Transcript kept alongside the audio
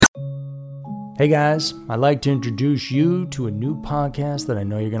Hey guys, I'd like to introduce you to a new podcast that I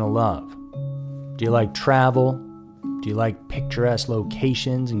know you're going to love. Do you like travel? Do you like picturesque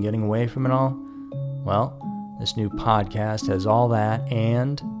locations and getting away from it all? Well, this new podcast has all that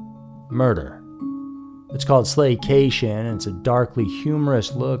and murder. It's called Slaycation, and it's a darkly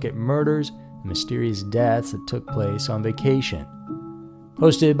humorous look at murders and mysterious deaths that took place on vacation.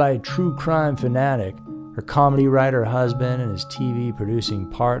 Hosted by a true crime fanatic, her comedy writer husband, and his TV producing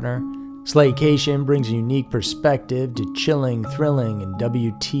partner, Slaycation brings a unique perspective to chilling, thrilling, and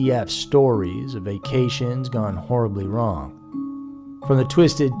WTF stories of vacations gone horribly wrong. From the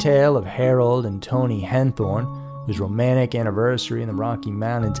twisted tale of Harold and Tony Henthorne, whose romantic anniversary in the Rocky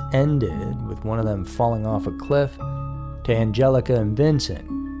Mountains ended with one of them falling off a cliff, to Angelica and Vincent,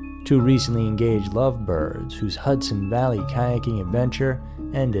 two recently engaged lovebirds whose Hudson Valley kayaking adventure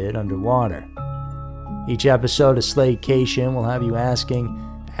ended underwater. Each episode of Slaycation will have you asking,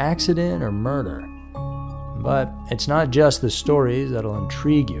 accident or murder? But it's not just the stories that'll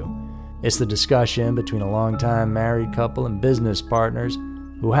intrigue you. It's the discussion between a longtime married couple and business partners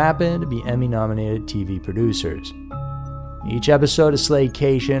who happen to be Emmy-nominated TV producers. Each episode of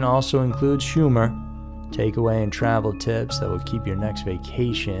Slaycation also includes humor, takeaway and travel tips that will keep your next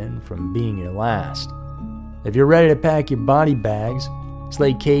vacation from being your last. If you're ready to pack your body bags,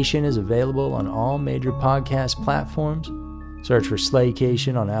 Slaycation is available on all major podcast platforms. Search for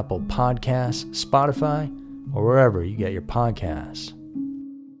Slaycation on Apple Podcasts, Spotify, or wherever you get your podcasts.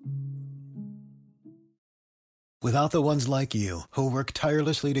 Without the ones like you, who work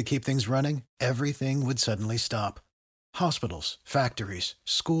tirelessly to keep things running, everything would suddenly stop. Hospitals, factories,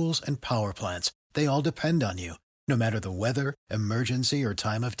 schools, and power plants, they all depend on you. No matter the weather, emergency, or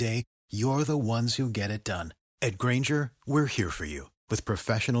time of day, you're the ones who get it done. At Grainger, we're here for you with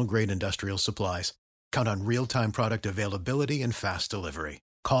professional-grade industrial supplies. Count on real-time product availability and fast delivery.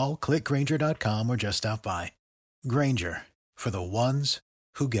 Call, clickgrainger.com, or just stop by. Grainger, for the ones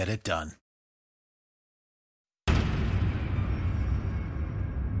who get it done.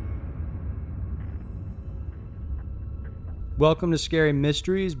 Welcome to Scary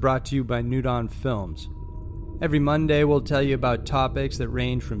Mysteries, brought to you by New Dawn Films. Every Monday, we'll tell you about topics that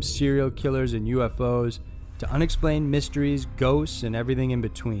range from serial killers and UFOs to unexplained mysteries, ghosts, and everything in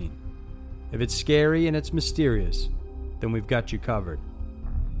between. If it's scary and it's mysterious, then we've got you covered.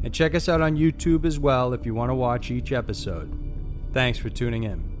 And check us out on YouTube as well if you want to watch each episode. Thanks for tuning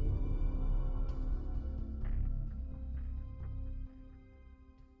in.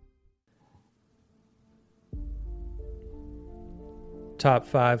 Top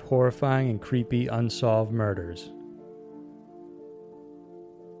 5 horrifying and creepy unsolved murders.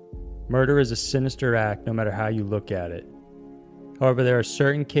 Murder is a sinister act no matter how you look at it. However, there are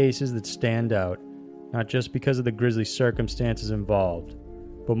certain cases that stand out, not just because of the grisly circumstances involved,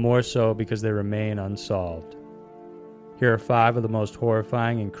 but more so because they remain unsolved. Here are 5 of the most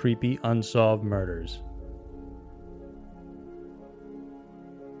horrifying and creepy unsolved murders.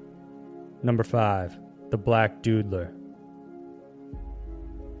 Number 5. The Black Doodler.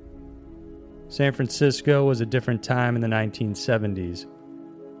 San Francisco was a different time in the 1970s.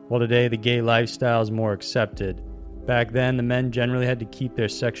 While today the gay lifestyle is more accepted, back then the men generally had to keep their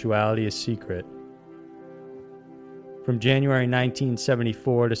sexuality a secret. From January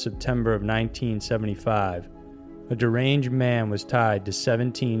 1974 to September of 1975, a deranged man was tied to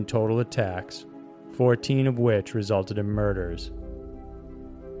 17 total attacks, 14 of which resulted in murders.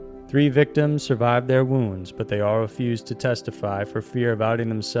 3 victims survived their wounds, but they all refused to testify for fear of outing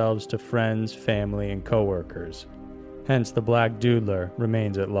themselves to friends, family, and co-workers. Hence, the Black Doodler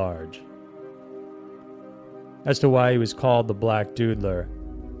remains at large. As to why he was called the Black Doodler,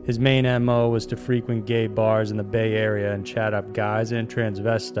 his main MO was to frequent gay bars in the Bay Area and chat up guys and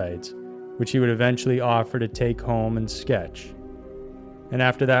transvestites, which he would eventually offer to take home and sketch. And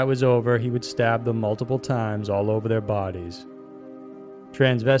after that was over, he would stab them multiple times all over their bodies.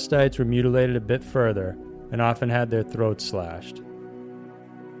 Transvestites were mutilated a bit further and often had their throats slashed.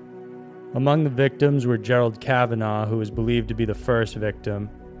 Among the victims were Gerald Kavanaugh, who was believed to be the first victim,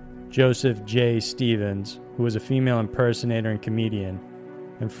 Joseph J. Stevens, who was a female impersonator and comedian,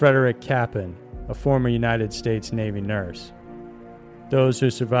 and Frederick Cappan, a former United States Navy nurse. Those who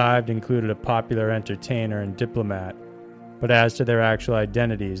survived included a popular entertainer and diplomat, but as to their actual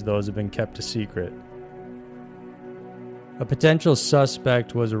identities, those have been kept a secret. A potential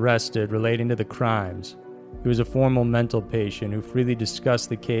suspect was arrested relating to the crimes. He was a former mental patient who freely discussed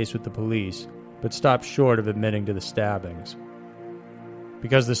the case with the police, but stopped short of admitting to the stabbings.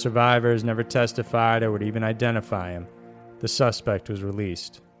 Because the survivors never testified or would even identify him, the suspect was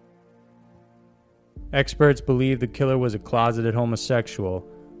released. Experts believe the killer was a closeted homosexual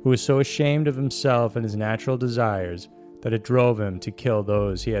who was so ashamed of himself and his natural desires that it drove him to kill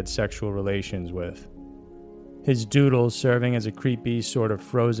those he had sexual relations with. His doodles serving as a creepy sort of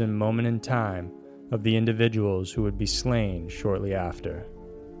frozen moment in time of the individuals who would be slain shortly after.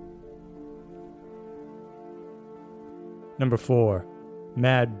 Number 4.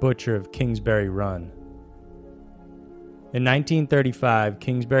 Mad Butcher of Kingsbury Run. In 1935,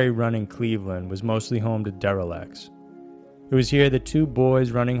 Kingsbury Run in Cleveland was mostly home to derelicts. It was here that two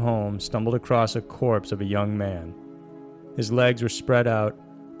boys running home stumbled across a corpse of a young man. His legs were spread out,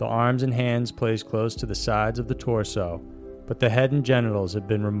 the arms and hands placed close to the sides of the torso, but the head and genitals had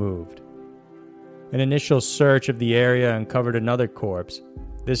been removed. An initial search of the area uncovered another corpse,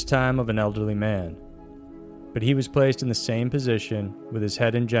 this time of an elderly man. But he was placed in the same position, with his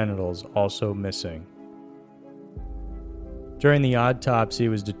head and genitals also missing. During the autopsy, it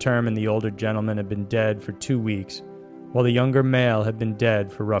was determined the older gentleman had been dead for 2 weeks, while the younger male had been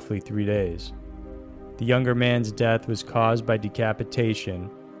dead for roughly 3 days. The younger man's death was caused by decapitation,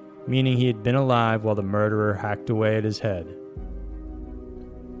 meaning he had been alive while the murderer hacked away at his head.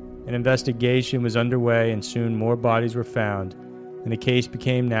 An investigation was underway and soon more bodies were found, and the case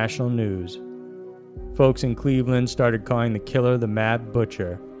became national news. Folks in Cleveland started calling the killer the Mad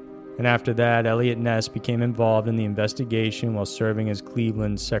Butcher, and after that, Elliot Ness became involved in the investigation while serving as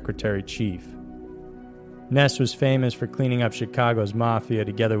Cleveland's secretary-chief. Ness was famous for cleaning up Chicago's mafia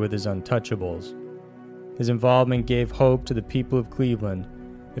together with his untouchables. His involvement gave hope to the people of Cleveland.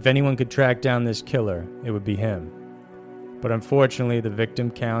 If anyone could track down this killer, it would be him. But unfortunately, the victim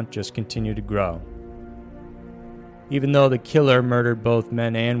count just continued to grow. Even though the killer murdered both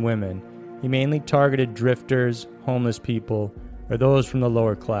men and women, he mainly targeted drifters, homeless people, or those from the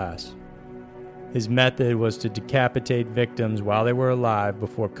lower class. His method was to decapitate victims while they were alive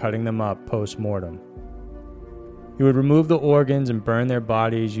before cutting them up post-mortem. He would remove the organs and burn their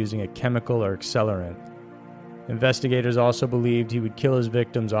bodies using a chemical or accelerant. Investigators also believed he would kill his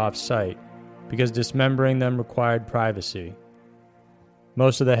victims off-site because dismembering them required privacy.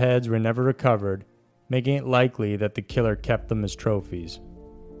 Most of the heads were never recovered, making it likely that the killer kept them as trophies.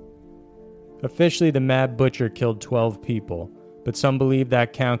 Officially, the Mad Butcher killed 12 people, but some believe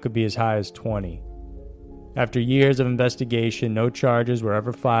that count could be as high as 20. After years of investigation, no charges were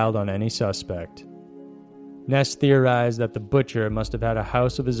ever filed on any suspect. Ness theorized that the butcher must have had a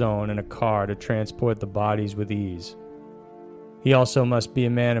house of his own and a car to transport the bodies with ease. He also must be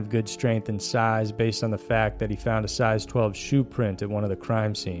a man of good strength and size based on the fact that he found a size 12 shoe print at one of the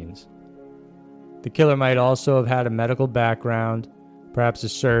crime scenes. The killer might also have had a medical background, perhaps a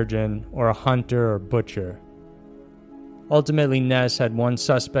surgeon, or a hunter or butcher. Ultimately, Ness had one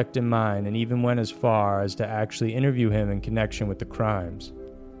suspect in mind and even went as far as to actually interview him in connection with the crimes.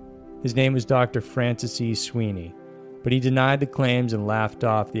 His name was Dr. Francis E. Sweeney, but he denied the claims and laughed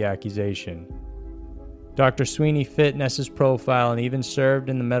off the accusation. Dr. Sweeney fit Ness's profile and even served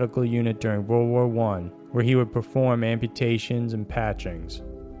in the medical unit during World War I, where he would perform amputations and patchings.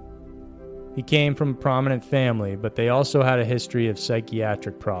 He came from a prominent family, but they also had a history of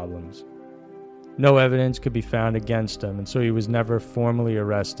psychiatric problems. No evidence could be found against him, and so he was never formally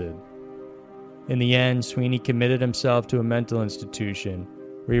arrested. In the end, Sweeney committed himself to a mental institution,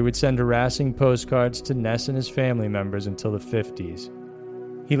 where he would send harassing postcards to Ness and his family members until the 50s.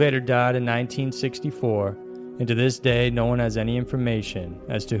 He later died in 1964, and to this day no one has any information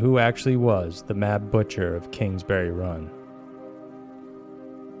as to who actually was the Mad Butcher of Kingsbury Run.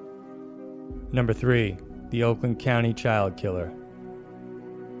 Number 3. The Oakland County Child Killer.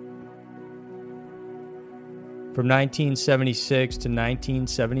 From 1976 to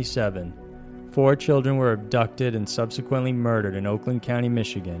 1977, 4 children were abducted and subsequently murdered in Oakland County,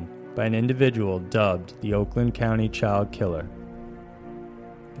 Michigan, by an individual dubbed the Oakland County Child Killer.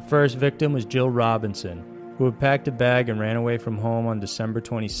 The first victim was Jill Robinson, who had packed a bag and ran away from home on December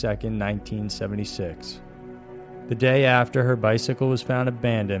 22, 1976. The day after, her bicycle was found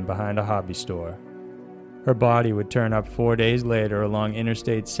abandoned behind a hobby store. Her body would turn up 4 days later along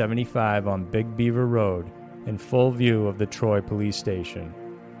Interstate 75 on Big Beaver Road, in full view of the Troy police station.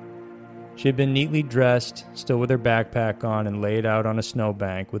 She had been neatly dressed, still with her backpack on, and laid out on a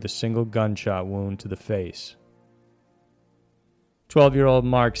snowbank with a single gunshot wound to the face. 12-year-old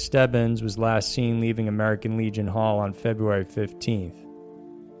Mark Stebbins was last seen leaving American Legion Hall on February 15th.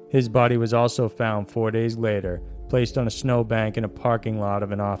 His body was also found 4 days later, placed on a snowbank in a parking lot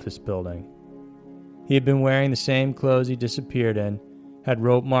of an office building. He had been wearing the same clothes he disappeared in, had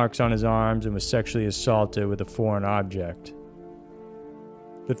rope marks on his arms, and was sexually assaulted with a foreign object.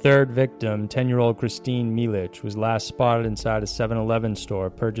 The third victim, 10-year-old Christine Milich, was last spotted inside a 7-Eleven store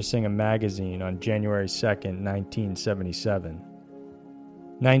purchasing a magazine on January 2, 1977.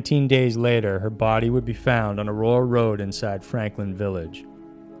 19 days later, her body would be found on Aurora Road inside Franklin Village.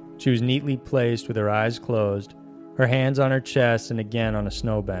 She was neatly placed with her eyes closed, her hands on her chest and again on a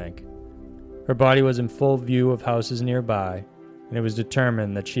snowbank. Her body was in full view of houses nearby, and it was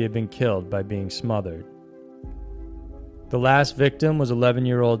determined that she had been killed by being smothered. The last victim was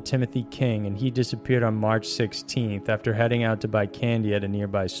 11-year-old Timothy King, and he disappeared on March 16th after heading out to buy candy at a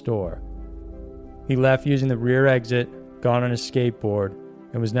nearby store. He left using the rear exit, got on his skateboard,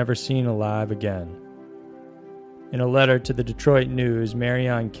 and was never seen alive again. In a letter to the Detroit News,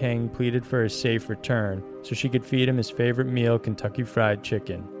 Marion King pleaded for his safe return so she could feed him his favorite meal, Kentucky Fried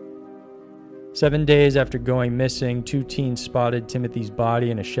Chicken. 7 days after going missing, 2 teens spotted Timothy's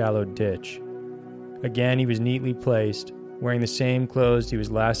body in a shallow ditch. Again, he was neatly placed, wearing the same clothes he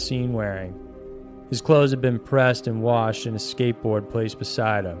was last seen wearing. His clothes had been pressed and washed and a skateboard placed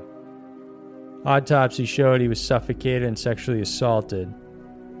beside him. Autopsy showed he was suffocated and sexually assaulted.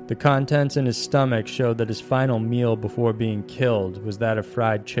 The contents in his stomach showed that his final meal before being killed was that of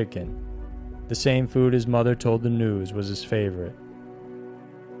fried chicken, the same food his mother told the news was his favorite.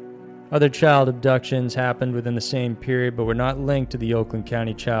 Other child abductions happened within the same period but were not linked to the Oakland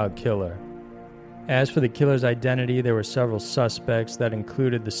County child killer. As for the killer's identity, there were several suspects that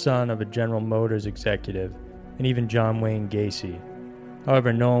included the son of a General Motors executive and even John Wayne Gacy.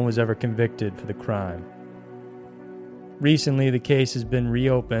 However, no one was ever convicted for the crime. Recently, the case has been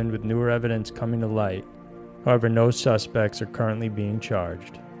reopened with newer evidence coming to light. However, no suspects are currently being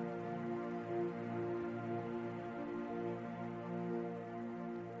charged.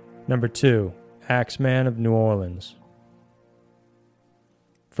 Number 2. Axeman of New Orleans.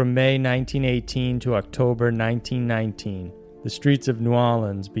 From May 1918 to October 1919, the streets of New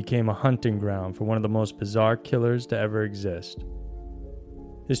Orleans became a hunting ground for one of the most bizarre killers to ever exist.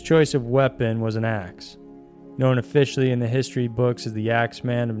 His choice of weapon was an axe. Known officially in the history books as the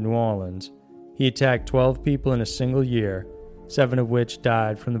Axeman of New Orleans, he attacked 12 people in a single year, 7 of which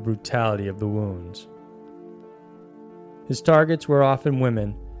died from the brutality of the wounds. His targets were often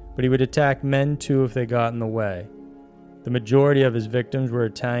women, but he would attack men too if they got in the way. The majority of his victims were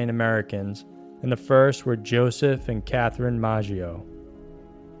Italian Americans, and the first were Joseph and Catherine Maggio.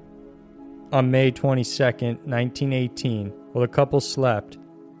 On May 22, 1918, while the couple slept,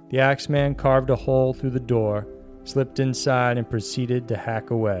 the Axeman carved a hole through the door, slipped inside, and proceeded to hack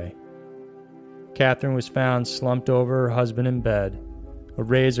away. Catherine was found slumped over her husband in bed. A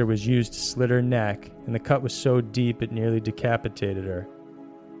razor was used to slit her neck, and the cut was so deep it nearly decapitated her.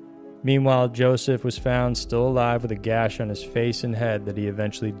 Meanwhile, Joseph was found still alive with a gash on his face and head that he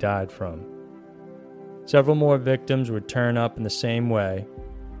eventually died from. Several more victims would turn up in the same way.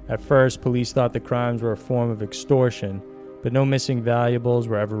 At first, police thought the crimes were a form of extortion, but no missing valuables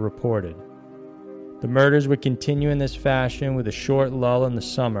were ever reported. The murders would continue in this fashion with a short lull in the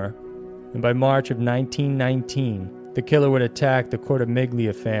summer, and by March of 1919, the killer would attack the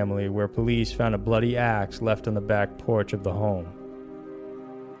Cortimiglia family, where police found a bloody axe left on the back porch of the home.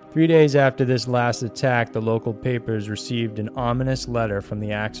 3 days after this last attack, the local papers received an ominous letter from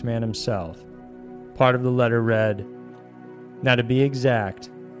the Axeman himself. Part of the letter read, "Now to be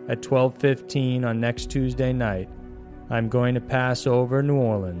exact, at 12:15 on next Tuesday night, I'm going to pass over New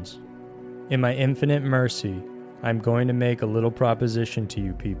Orleans. In my infinite mercy, I'm going to make a little proposition to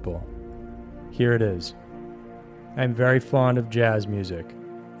you people. Here it is. I'm very fond of jazz music,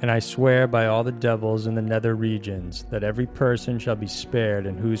 and I swear by all the devils in the nether regions that every person shall be spared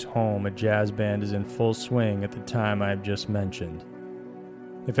in whose home a jazz band is in full swing at the time I have just mentioned.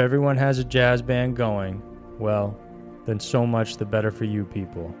 If everyone has a jazz band going, well, then so much the better for you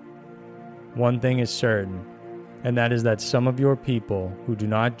people. One thing is certain, and that is that some of your people who do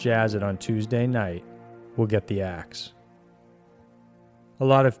not jazz it on Tuesday night will get the axe." A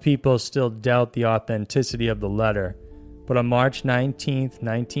lot of people still doubt the authenticity of the letter, but on March 19,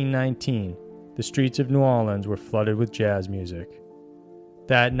 1919, the streets of New Orleans were flooded with jazz music.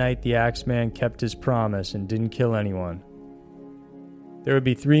 That night, the Axeman kept his promise and didn't kill anyone. There would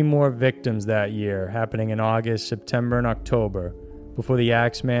be 3 more victims that year, happening in August, September, and October, before the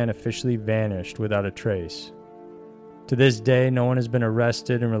Axeman officially vanished without a trace. To this day, no one has been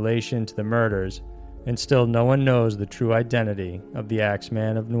arrested in relation to the murders, and still no one knows the true identity of the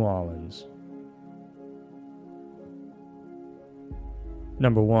Axeman of New Orleans.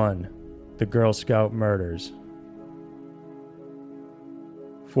 Number 1. The Girl Scout Murders.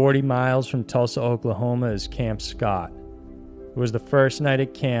 40 miles from Tulsa, Oklahoma is Camp Scott. It was the first night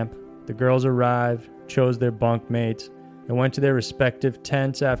at camp. The girls arrived, chose their bunkmates, and went to their respective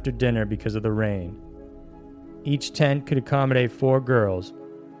tents after dinner because of the rain. Each tent could accommodate 4 girls,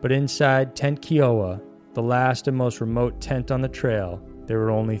 but inside Tent Kiowa, the last and most remote tent on the trail, there were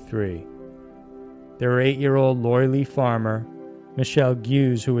only 3. There were 8-year-old Lori Lee Farmer, Michelle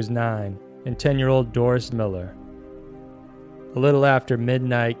Hughes, who was 9, and 10-year-old Doris Miller. A little after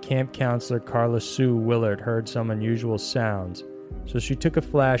midnight, camp counselor Carla Sue Willard heard some unusual sounds, so she took a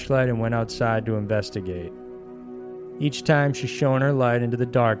flashlight and went outside to investigate. Each time she shone her light into the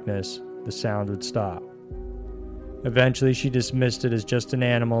darkness, the sound would stop. Eventually, she dismissed it as just an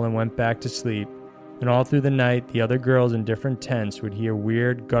animal and went back to sleep, and all through the night, the other girls in different tents would hear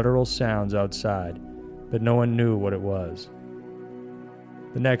weird, guttural sounds outside, but no one knew what it was.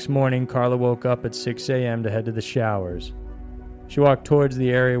 The next morning, Carla woke up at 6 a.m. to head to the showers. She walked towards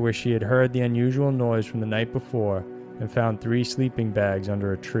the area where she had heard the unusual noise from the night before and found 3 sleeping bags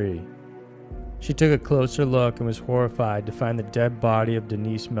under a tree. She took a closer look and was horrified to find the dead body of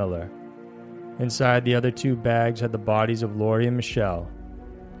Denise Miller. Inside, the other 2 bags had the bodies of Lori and Michelle.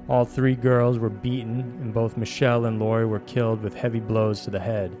 All 3 girls were beaten, and both Michelle and Lori were killed with heavy blows to the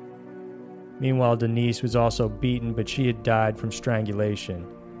head. Meanwhile, Denise was also beaten, but she had died from strangulation.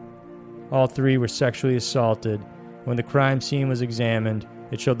 All 3 were sexually assaulted. When the crime scene was examined,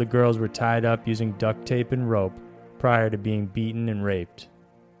 it showed the girls were tied up using duct tape and rope prior to being beaten and raped.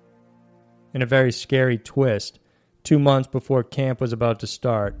 In a very scary twist, 2 months before camp was about to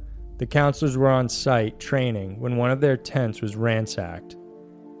start, the counselors were on site training when one of their tents was ransacked.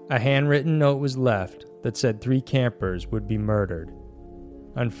 A handwritten note was left that said 3 campers would be murdered.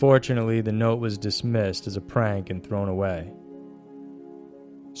 Unfortunately, the note was dismissed as a prank and thrown away.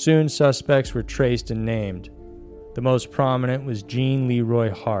 Soon, suspects were traced and named. The most prominent was Gene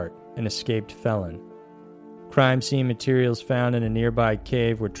Leroy Hart, an escaped felon. Crime scene materials found in a nearby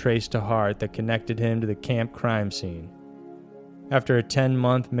cave were traced to Hart that connected him to the camp crime scene. After a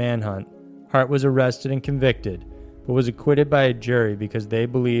 10-month manhunt, Hart was arrested and convicted, but was acquitted by a jury because they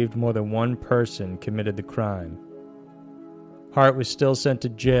believed more than one person committed the crime. Hart was still sent to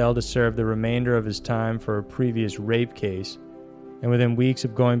jail to serve the remainder of his time for a previous rape case, and within weeks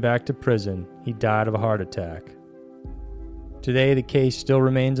of going back to prison, he died of a heart attack. Today, the case still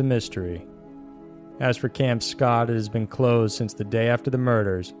remains a mystery. As for Camp Scott, it has been closed since the day after the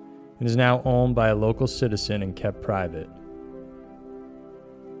murders and is now owned by a local citizen and kept private.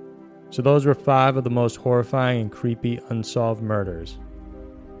 So those were 5 of the most horrifying and creepy unsolved murders.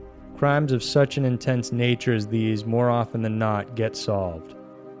 Crimes of such an intense nature as these more often than not get solved.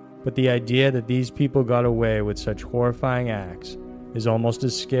 But the idea that these people got away with such horrifying acts is almost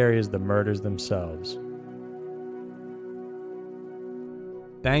as scary as the murders themselves.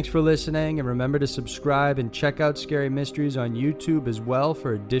 Thanks for listening, and remember to subscribe and check out Scary Mysteries on YouTube as well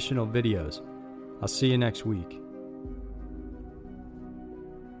for additional videos. I'll see you next week.